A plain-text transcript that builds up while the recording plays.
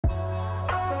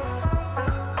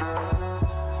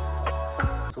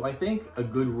So I think a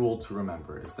good rule to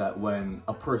remember is that when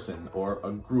a person or a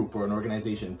group or an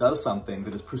organization does something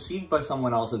that is perceived by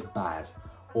someone else as bad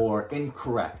or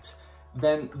incorrect,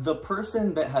 then the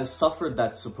person that has suffered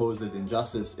that supposed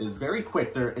injustice is very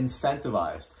quick, they're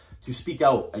incentivized to speak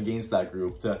out against that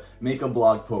group, to make a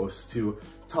blog post, to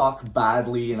talk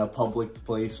badly in a public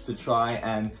place, to try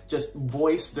and just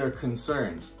voice their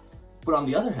concerns. But on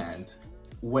the other hand,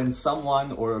 when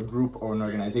someone or a group or an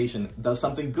organization does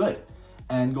something good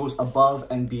and goes above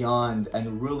and beyond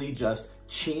and really just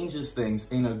changes things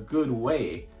in a good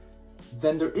way,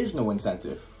 then there is no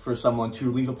incentive for someone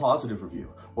to leave a positive review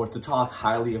or to talk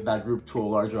highly of that group to a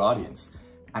larger audience.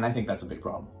 And I think that's a big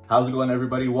problem. How's it going,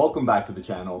 everybody? Welcome back to the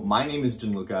channel. My name is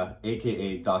Gianluca,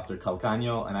 aka Dr.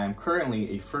 Calcagno, and I am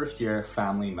currently a first-year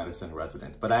family medicine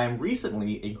resident. But I am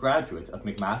recently a graduate of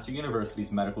McMaster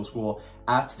University's medical school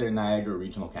at their Niagara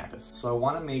Regional Campus. So I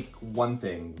want to make one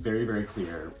thing very, very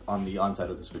clear on the onset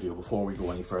of this video before we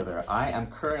go any further. I am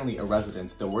currently a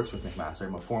resident that works with McMaster.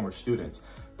 I'm a former student.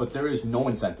 But there is no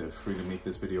incentive for me to make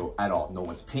this video at all. No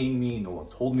one's paying me, no one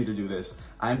told me to do this.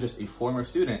 I'm just a former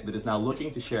student that is now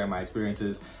looking to share my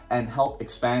experiences and help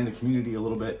expand the community a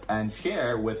little bit and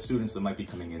share with students that might be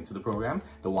coming into the program,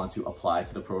 that want to apply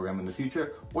to the program in the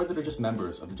future, or that are just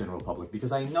members of the general public.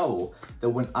 Because I know that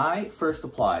when I first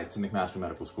applied to McMaster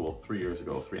Medical School 3 years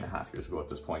ago, 3.5 years ago at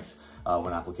this point,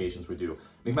 when applications were due,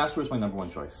 McMaster was my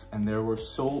 #1 choice. And there were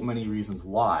so many reasons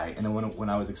why. And then when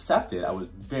I was accepted, I was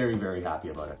very, very happy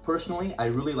about it. Personally, I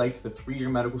really liked the 3-year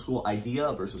medical school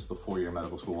idea versus the 4-year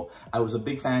medical school. I was a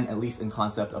big fan, at least in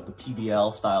concept, of the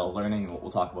PBL style of learning, and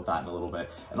we'll talk about that in a little bit,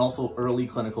 and also early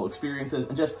clinical experiences,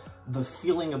 and just the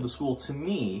feeling of the school to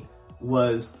me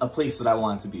was a place that I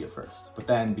wanted to be at first. But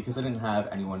then, because I didn't have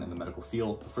anyone in the medical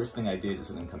field, the first thing I did as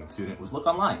an incoming student was look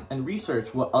online and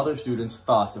research what other students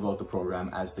thought about the program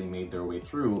as they made their way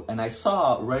through. And I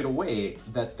saw right away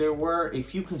that there were a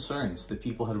few concerns that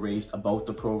people had raised about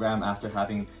the program after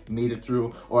having made it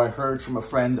through, or I heard from a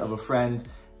friend of a friend.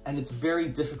 And it's very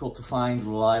difficult to find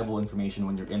reliable information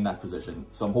when you're in that position.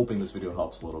 So I'm hoping this video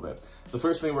helps a little bit. The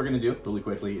first thing we're gonna do really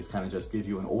quickly is kind of just give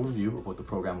you an overview of what the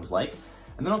program was like.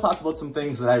 And then I'll talk about some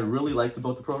things that I really liked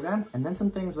about the program, and then some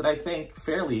things that I think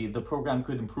fairly the program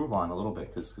could improve on a little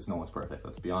bit, because no one's perfect,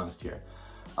 let's be honest here.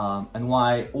 And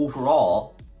why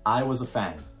overall I was a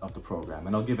fan of the program.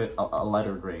 And I'll give it a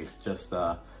letter grade, just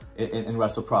in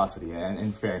reciprocity and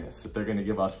in fairness. If they're gonna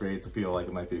give us grades, I feel like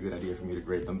it might be a good idea for me to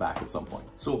grade them back at some point.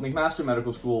 So McMaster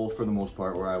Medical School, for the most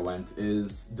part, where I went,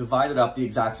 is divided up the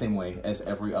exact same way as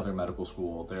every other medical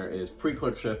school. There is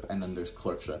PreClerkship and then there's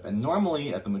Clerkship. And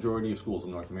normally at the majority of schools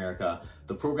in North America,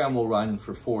 the program will run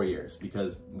for 4 years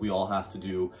because we all have to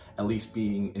do at least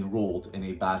being enrolled in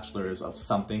a bachelor's of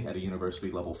something at a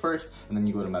university level first, and then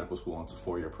you go to medical school and it's a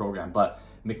 4-year program. But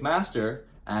McMaster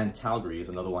and Calgary is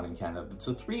another one in Canada. It's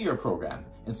a 3-year program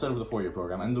instead of the 4-year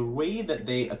program. And the way that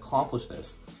they accomplish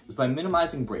this is by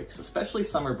minimizing breaks, especially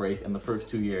summer break in the first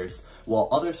 2 years. While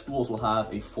other schools will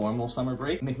have a formal summer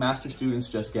break, McMaster students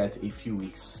just get a few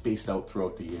weeks spaced out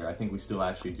throughout the year. I think we still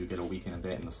actually do get a week and a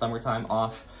bit in the summertime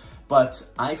off. But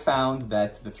I found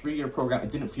that the 3-year program,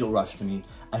 it didn't feel rushed to me.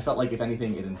 I felt like, if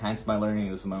anything, it enhanced my learning.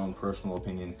 This is my own personal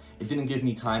opinion. It didn't give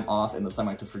me time off in the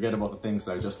summer to forget about the things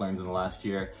that I just learned in the last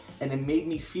year. And it made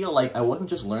me feel like I wasn't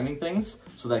just learning things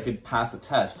so that I could pass a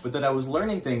test, but that I was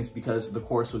learning things because the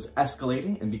course was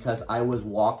escalating and because I was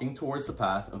walking towards the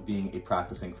path of being a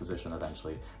practicing physician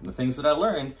eventually. And the things that I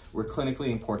learned were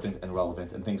clinically important and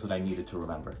relevant and things that I needed to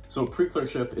remember. So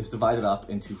PreClerkship is divided up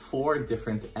into 4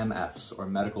 different MFs, or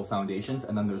medical foundations,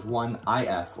 and then there's one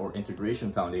IF, or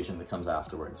integration foundation, that comes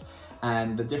afterwards.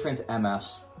 And the different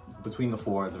MFs between the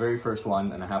 4, the very first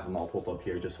one, and I have them all pulled up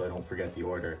here just so I don't forget the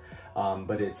order,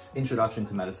 but it's Introduction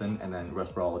to Medicine, and then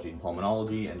Respirology and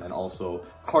Pulmonology, and then also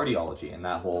Cardiology, and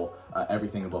that whole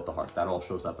everything about the heart. That all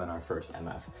shows up in our first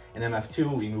MF. In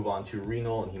MF2, we move on to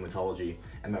Renal and Hematology.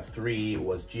 MF3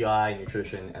 was GI,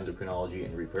 Nutrition, Endocrinology,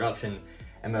 and Reproduction.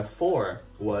 MF4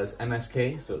 was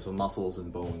MSK, so muscles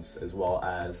and bones, as well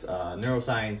as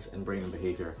neuroscience and brain and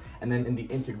behavior. And then in the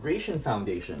Integration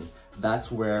Foundation,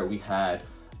 that's where we had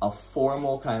a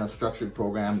formal kind of structured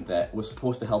program that was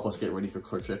supposed to help us get ready for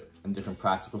clerkship and different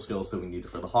practical skills that we needed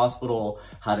for the hospital,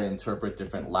 how to interpret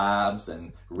different labs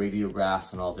and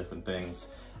radiographs and all different things.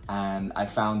 And I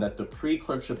found that the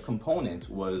pre-clerkship component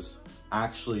was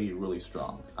actually really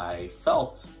strong. I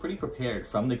felt pretty prepared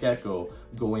from the get-go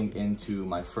going into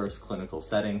my first clinical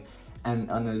setting. And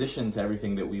in addition to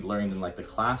everything that we learned in like the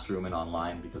classroom and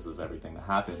online because of everything that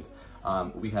happened,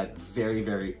 we had very,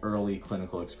 very early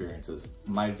clinical experiences.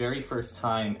 My very first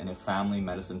time in a family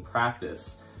medicine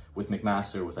practice with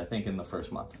McMaster was, I think, in the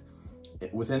first month.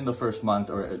 within the first month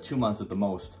or 2 months at the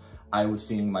most, I was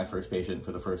seeing my first patient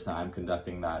for the first time,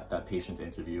 conducting that patient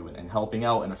interview and helping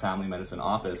out in a family medicine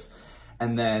office.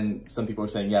 And then some people are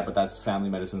saying, yeah, but that's family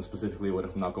medicine specifically. What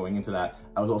if I'm not going into that?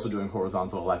 I was also doing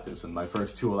horizontal electives, and my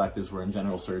first 2 electives were in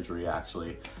general surgery,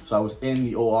 actually. So I was in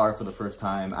the OR for the first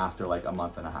time after like a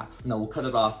month and a half. Now we'll cut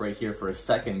it off right here for a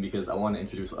second because I want to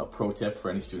introduce a pro tip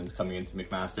for any students coming into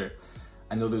McMaster.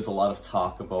 I know there's a lot of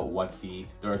talk about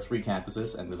there are 3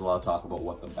 campuses, and there's a lot of talk about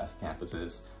what the best campus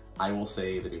is. I will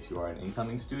say that if you are an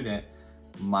incoming student,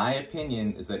 my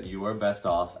opinion is that you are best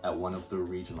off at one of the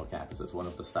regional campuses, one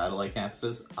of the satellite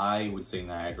campuses. I would say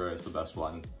Niagara is the best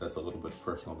one. That's a little bit of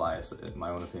personal bias in my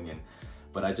own opinion.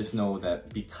 But I just know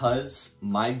that because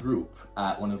my group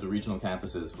at one of the regional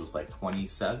campuses was like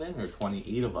 27 or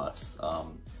 28 of us,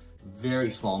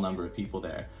 very small number of people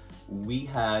there, we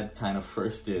had kind of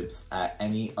first dibs at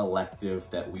any elective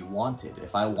that we wanted.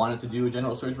 If I wanted to do a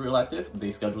general surgery elective,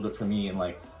 they scheduled it for me in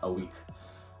like a week.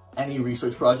 Any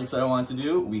research projects that I wanted to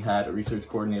do, we had a research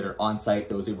coordinator on site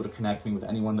that was able to connect me with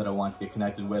anyone that I wanted to get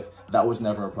connected with. That was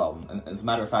never a problem. And as a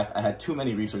matter of fact, I had too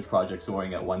many research projects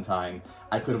going at one time.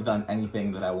 I could have done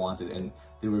anything that I wanted, and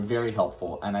they were very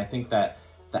helpful. And I think that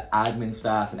the admin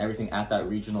staff and everything at that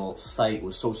regional site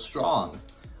was so strong,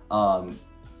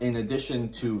 in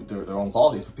addition to their own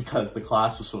qualities, because the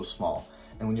class was so small.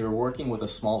 And when you're working with a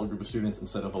smaller group of students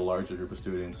instead of a larger group of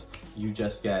students, you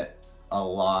just get a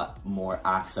lot more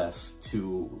access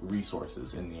to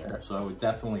resources in the area. So I would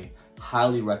definitely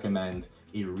highly recommend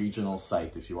a regional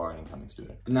site if you are an incoming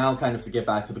student. Now, kind of to get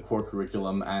back to the core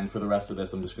curriculum, and for the rest of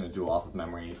this, I'm just going to do it off of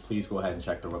memory. Please go ahead and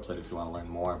check their website if you want to learn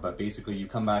more. But basically, you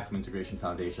come back from Integration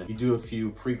Foundation, you do a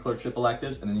few pre-clerkship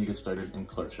electives, and then you get started in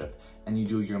clerkship. And you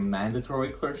do your mandatory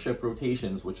clerkship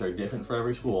rotations, which are different for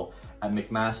every school. At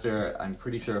McMaster, I'm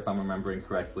pretty sure if I'm remembering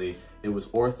correctly, it was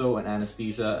ortho and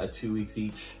anesthesia at 2 weeks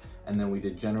each. And then we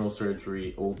did general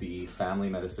surgery, OB, family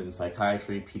medicine,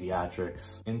 psychiatry,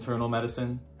 pediatrics, internal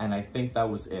medicine. And I think that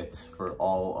was it for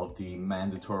all of the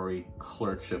mandatory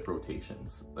clerkship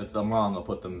rotations. If I'm wrong, I'll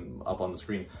put them up on the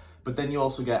screen. But then you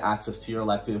also get access to your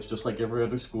electives, just like every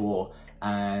other school.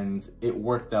 And it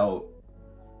worked out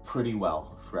pretty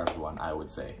well for everyone, I would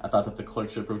say. I thought that the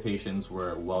clerkship rotations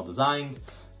were well designed.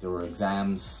 There were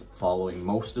exams following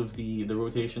most of the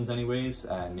rotations anyways,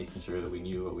 and making sure that we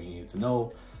knew what we needed to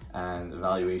know. And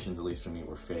evaluations, at least for me,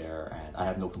 were fair, and I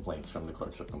have no complaints from the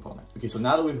clerkship component. Okay, so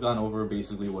now that we've gone over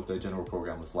basically what the general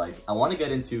program was like, I want to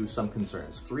get into some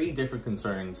concerns, 3 different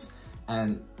concerns,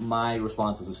 and my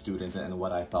response as a student and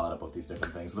what I thought about these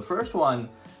different things. The first one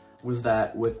was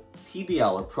that with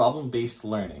PBL, or problem-based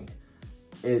learning,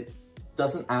 it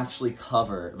doesn't actually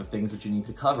cover the things that you need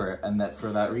to cover, and that for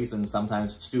that reason,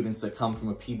 sometimes students that come from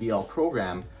a PBL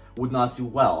program would not do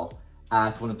well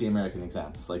at one of the American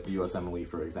exams, like the USMLE,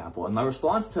 for example. And my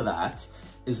response to that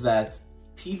is that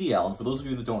PBL, and for those of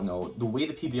you that don't know, the way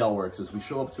the PBL works is we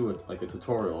show up to a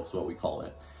tutorial, is what we call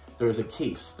it. There's a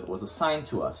case that was assigned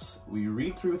to us. We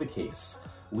read through the case.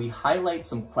 We highlight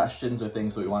some questions or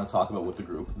things that we want to talk about with the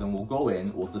group. Then we'll go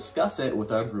in, we'll discuss it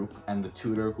with our group and the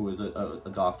tutor, who is a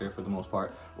doctor for the most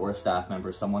part, or a staff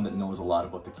member, someone that knows a lot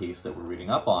about the case that we're reading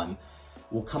up on.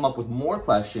 We'll come up with more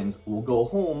questions, we'll go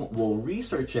home, we'll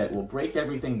research it, we'll break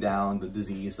everything down, the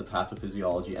disease, the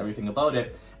pathophysiology, everything about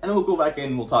it, and then we'll go back in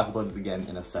and we'll talk about it again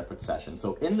in a separate session.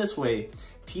 So in this way,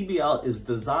 PBL is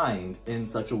designed in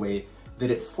such a way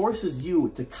that it forces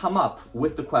you to come up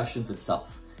with the questions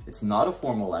itself. It's not a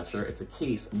formal lecture, it's a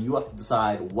case, and you have to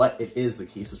decide what it is the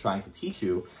case is trying to teach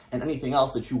you, and anything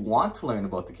else that you want to learn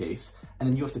about the case, and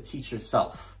then you have to teach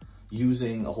yourself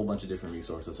using a whole bunch of different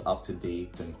resources, up to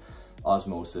date and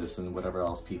osmosis and whatever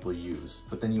else people use.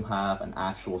 But then you have an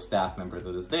actual staff member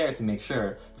that is there to make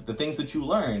sure that the things that you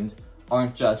learned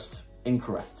aren't just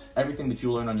incorrect. Everything that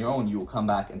you learn on your own, you will come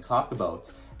back and talk about,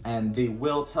 and they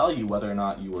will tell you whether or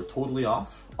not you were totally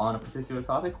off on a particular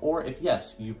topic, or if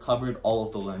yes, you covered all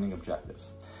of the learning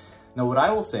objectives. Now, what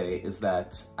I will say is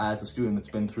that as a student that's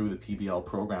been through the PBL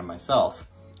program myself,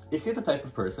 if you're the type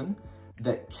of person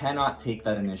that cannot take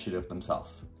that initiative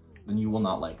themselves, then you will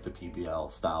not like the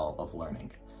PBL style of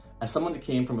learning. As someone that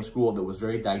came from a school that was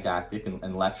very didactic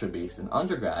and lecture-based in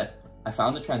undergrad, I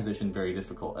found the transition very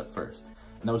difficult at first.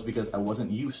 And that was because I wasn't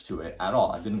used to it at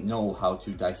all. I didn't know how to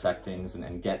dissect things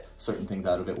and get certain things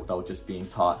out of it without just being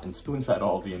taught and spoon-fed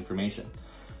all of the information.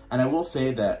 And I will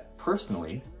say that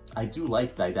personally, I do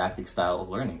like didactic style of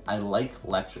learning. I like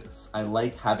lectures. I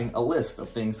like having a list of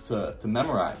things to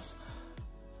memorize.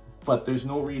 But there's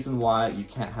no reason why you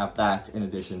can't have that in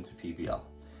addition to PBL.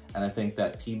 And I think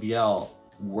that PBL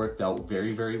worked out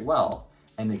very, very well.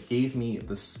 And it gave me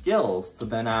the skills to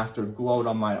then after go out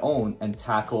on my own and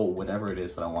tackle whatever it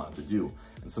is that I wanted to do.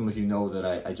 And some of you know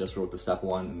that I just wrote the step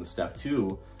 1 and the step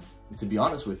 2. And to be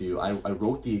honest with you, I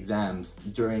wrote the exams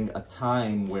during a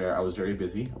time where I was very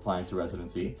busy applying to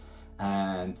residency.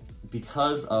 And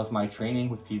because of my training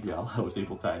with PBL, I was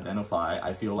able to identify,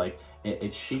 I feel like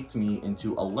it shaped me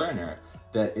into a learner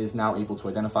that is now able to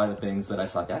identify the things that I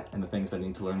suck at and the things that I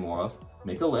need to learn more of,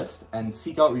 make a list, and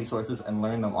seek out resources and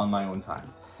learn them on my own time.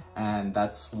 And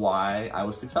that's why I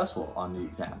was successful on the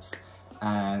exams.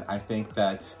 And I think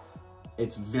that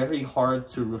it's very hard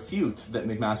to refute that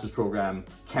McMaster's program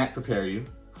can't prepare you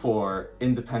for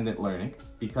independent learning,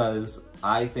 because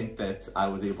I think that I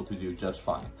was able to do just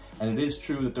fine. And it is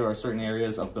true that there are certain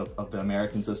areas of the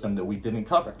American system that we didn't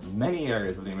cover, many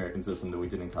areas of the American system that we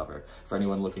didn't cover for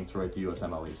anyone looking to write the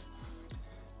USMLEs.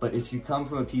 But if you come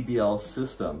from a PBL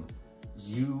system,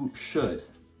 you should,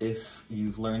 if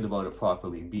you've learned about it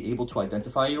properly, be able to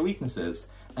identify your weaknesses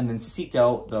and then seek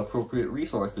out the appropriate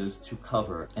resources to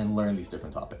cover and learn these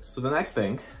different topics. So the next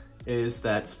thing is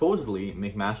that supposedly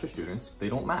McMaster students, they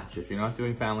don't match. If you're not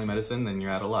doing family medicine, then you're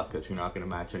out of luck because you're not going to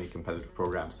match any competitive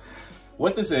programs.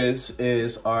 What this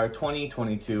is our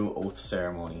 2022 Oath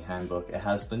Ceremony Handbook. It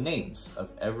has the names of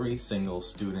every single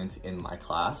student in my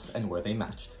class and where they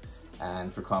matched.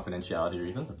 And for confidentiality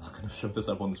reasons, I'm not going to show this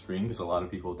up on the screen because a lot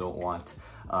of people don't want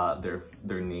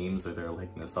their names or their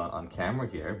likeness on camera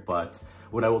here. But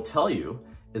what I will tell you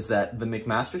is that the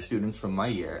McMaster students from my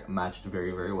year matched very,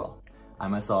 very well. I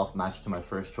myself matched to my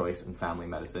first choice in family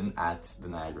medicine at the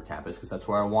Niagara campus because that's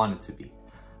where I wanted to be.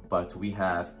 But we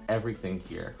have everything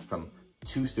here from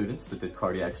 2 students that did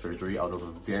cardiac surgery out of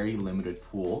a very limited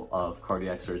pool of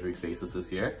cardiac surgery spaces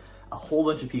this year, a whole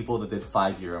bunch of people that did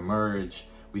 5-year emerge.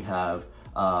 We have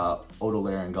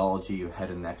otolaryngology,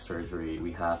 head and neck surgery.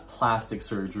 We have plastic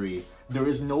surgery. There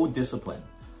is no discipline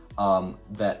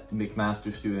that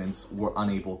McMaster students were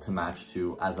unable to match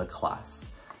to as a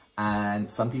class. And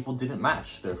some people didn't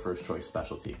match their first choice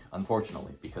specialty,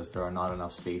 unfortunately, because there are not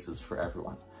enough spaces for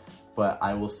everyone. But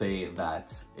I will say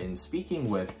that in speaking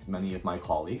with many of my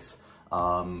colleagues,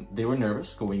 they were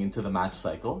nervous going into the match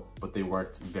cycle, but they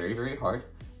worked very, very hard.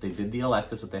 They did the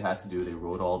electives that they had to do. They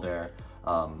wrote all their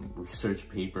research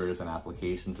papers and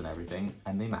applications and everything,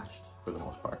 and they matched for the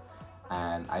most part.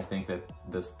 And I think that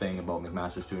this thing about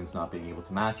McMaster students not being able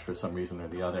to match for some reason or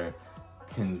the other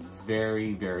can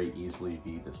very, very easily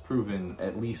be disproven,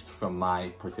 at least from my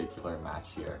particular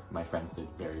match year. My friends did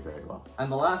very, very well. And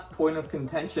the last point of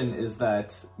contention is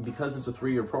that because it's a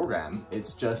 3-year program,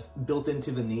 it's just built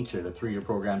into the nature that 3-year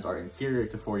programs are inferior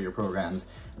to 4-year programs,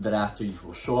 that after you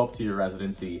will show up to your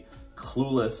residency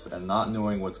clueless and not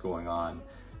knowing what's going on.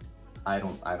 I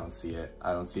don't see it.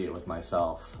 I don't see it with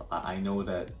myself. I know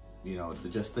that, you know,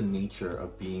 just the nature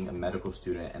of being a medical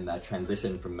student and that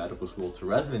transition from medical school to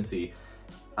residency.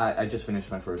 I just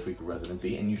finished my first week of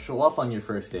residency, and you show up on your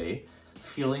first day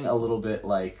feeling a little bit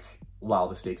like, wow,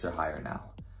 the stakes are higher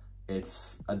now.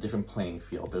 It's a different playing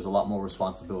field. There's a lot more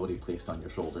responsibility placed on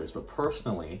your shoulders. But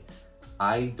personally,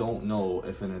 I don't know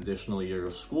if an additional year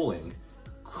of schooling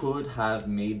could have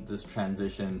made this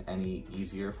transition any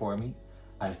easier for me.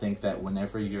 I think that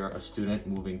whenever you're a student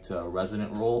moving to a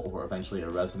resident role, or eventually a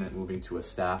resident moving to a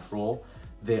staff role,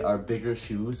 there are bigger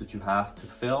shoes that you have to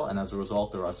fill, and as a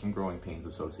result, there are some growing pains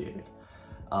associated.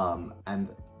 And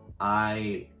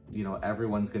you know,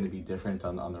 everyone's going to be different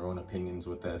on their own opinions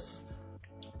with this.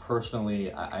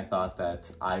 Personally, I thought that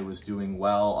I was doing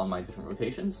well on my different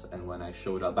rotations, and when I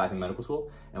showed up back in medical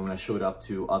school, and when I showed up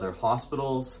to other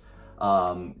hospitals,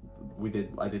 I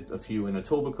did a few in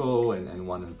Etobicoke and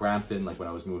one in Brampton, like when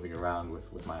I was moving around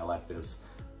with my electives.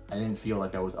 I didn't feel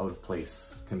like I was out of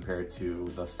place compared to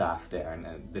the staff there,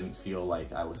 and didn't feel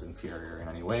like I was inferior in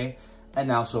any way. And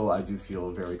now, so I do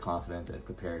feel very confident and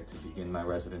prepared to begin my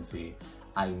residency.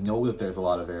 I know that there's a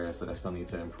lot of areas that I still need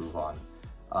to improve on,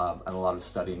 and a lot of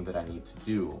studying that I need to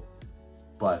do.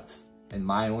 But in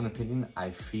my own opinion, I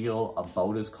feel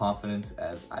about as confident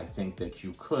as I think that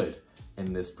you could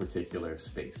in this particular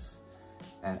space.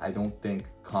 And I don't think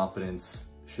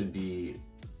confidence should be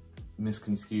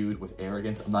misconstrued with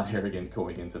arrogance. I'm not arrogant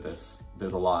going into this.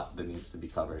 There's a lot that needs to be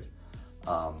covered.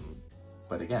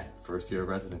 But again, first year of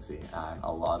residency, and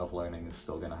a lot of learning is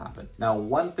still gonna happen. Now,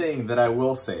 one thing that I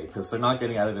will say, because they're not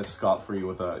getting out of this scot-free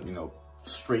with a, you know,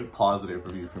 straight positive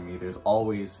review from me, there's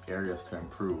always areas to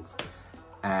improve.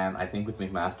 And I think with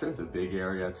McMaster, the big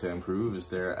area to improve is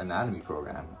their anatomy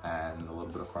program and a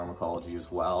little bit of pharmacology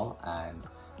as well. And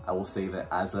I will say that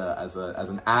as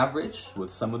an average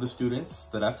with some of the students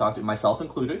that I've talked to, myself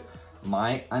included,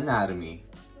 my anatomy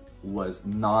was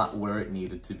not where it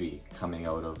needed to be coming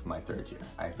out of my third year.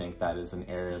 I think that is an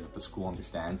area that the school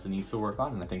understands the need to work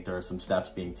on, and I think there are some steps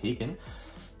being taken.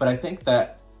 But I think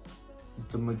that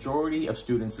the majority of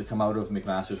students that come out of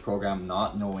McMaster's program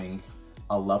not knowing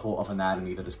a level of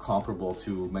anatomy that is comparable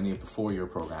to many of the four-year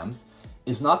programs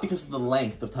is not because of the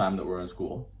length of time that we're in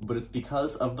school, but it's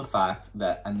because of the fact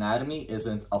that anatomy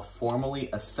isn't a formally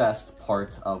assessed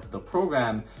part of the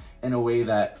program in a way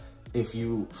that if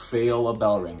you fail a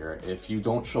bell ringer, if you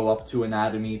don't show up to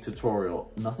anatomy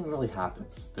tutorial, nothing really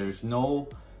happens. There's no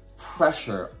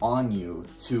pressure on you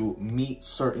to meet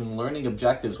certain learning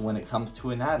objectives when it comes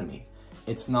to anatomy.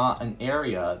 It's not an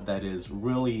area that is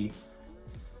really,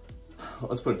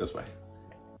 let's put it this way.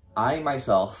 I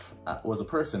myself was a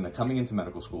person that coming into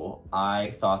medical school,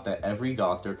 I thought that every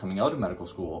doctor coming out of medical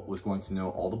school was going to know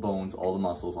all the bones, all the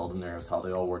muscles, all the nerves, how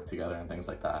they all work together and things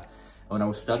like that. And when I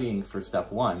was studying for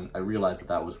step one, I realized that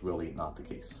that was really not the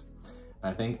case.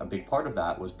 And I think a big part of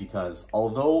that was because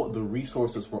although the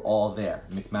resources were all there,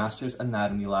 McMaster's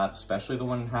Anatomy Lab, especially the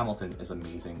one in Hamilton, is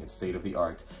amazing. It's state of the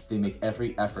art. They make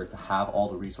every effort to have all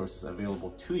the resources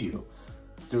available to you.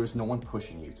 There is no one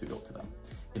pushing you to go to them.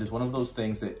 It is one of those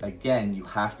things that, again, you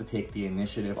have to take the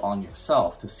initiative on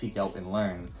yourself to seek out and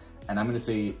learn. And I'm going to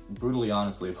say brutally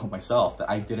honestly about myself that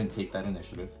I didn't take that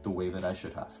initiative the way that I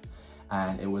should have.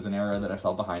 And it was an area that I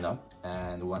fell behind on.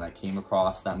 And when I came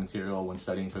across that material when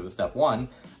studying for the step one,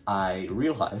 I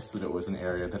realized that it was an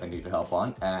area that I needed help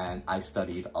on. And I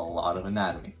studied a lot of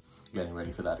anatomy getting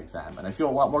ready for that exam. And I feel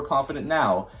a lot more confident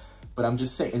now, but I'm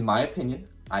just saying, in my opinion,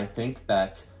 I think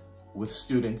that with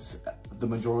students, the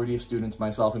majority of students,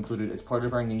 myself included, it's part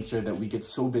of our nature that we get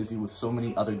so busy with so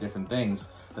many other different things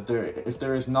that if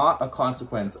there is not a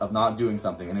consequence of not doing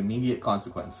something, an immediate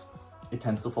consequence, it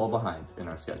tends to fall behind in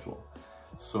our schedule.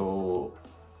 So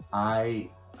I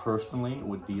personally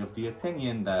would be of the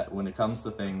opinion that when it comes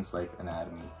to things like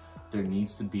anatomy, there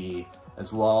needs to be,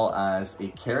 as well as a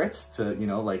carrot to, you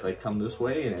know, like come this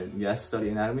way and yes, study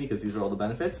anatomy because these are all the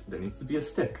benefits, there needs to be a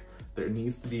stick. There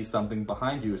needs to be something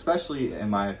behind you, especially in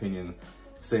my opinion,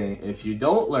 saying if you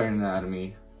don't learn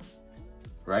anatomy,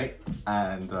 right?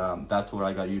 And that's what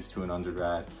I got used to in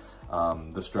undergrad.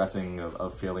 The stressing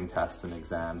of failing tests and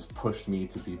exams pushed me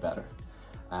to be better.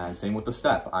 And same with the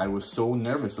step. I was so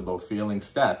nervous about failing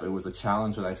step. It was a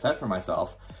challenge that I set for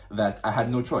myself that I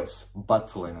had no choice but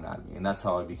to learn anatomy. And that's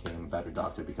how I became a better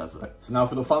doctor because of it. So now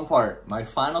for the fun part, my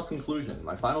final conclusion,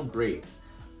 my final grade.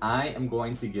 I am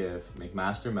going to give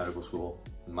McMaster Medical School,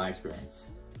 in my experience,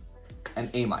 an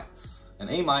A-. An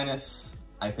A-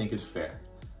 I think is fair.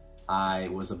 I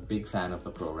was a big fan of the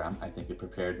program. I think it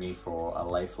prepared me for a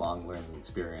lifelong learning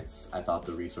experience. I thought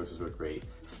the resources were great.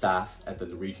 Staff at the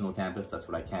regional campus, that's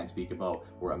what I can't speak about,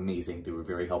 were amazing. They were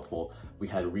very helpful. We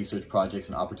had research projects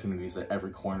and opportunities at every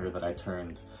corner that I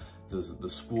turned. The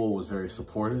school was very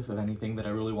supportive of anything that I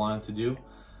really wanted to do.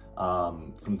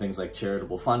 From things like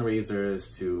charitable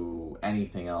fundraisers to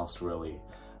anything else really.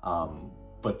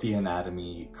 But the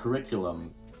anatomy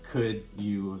curriculum could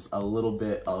use a little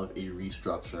bit of a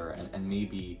restructure and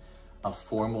maybe a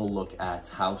formal look at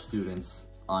how students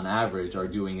on average are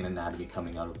doing in anatomy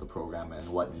coming out of the program and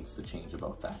what needs to change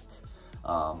about that.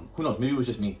 Who knows, maybe it was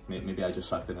just me. Maybe I just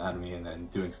sucked at anatomy and then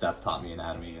doing step taught me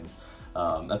anatomy,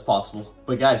 and that's possible.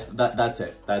 But guys, that's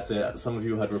it. Some of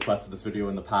you had requested this video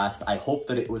in the past. I hope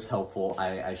that it was helpful.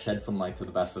 I shed some light to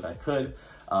the best that I could.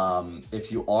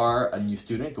 If you are a new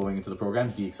student going into the program,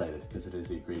 be excited because it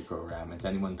is a great program. And to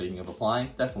anyone thinking of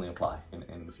applying, definitely apply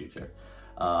in the future.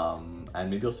 And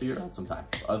maybe I'll see you around sometime.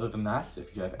 Other than that,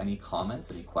 if you have any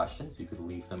comments, any questions, you could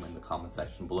leave them in the comment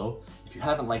section below. If you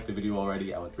haven't liked the video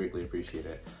already, I would greatly appreciate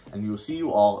it. And we will see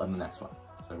you all in the next one.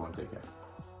 So everyone take care.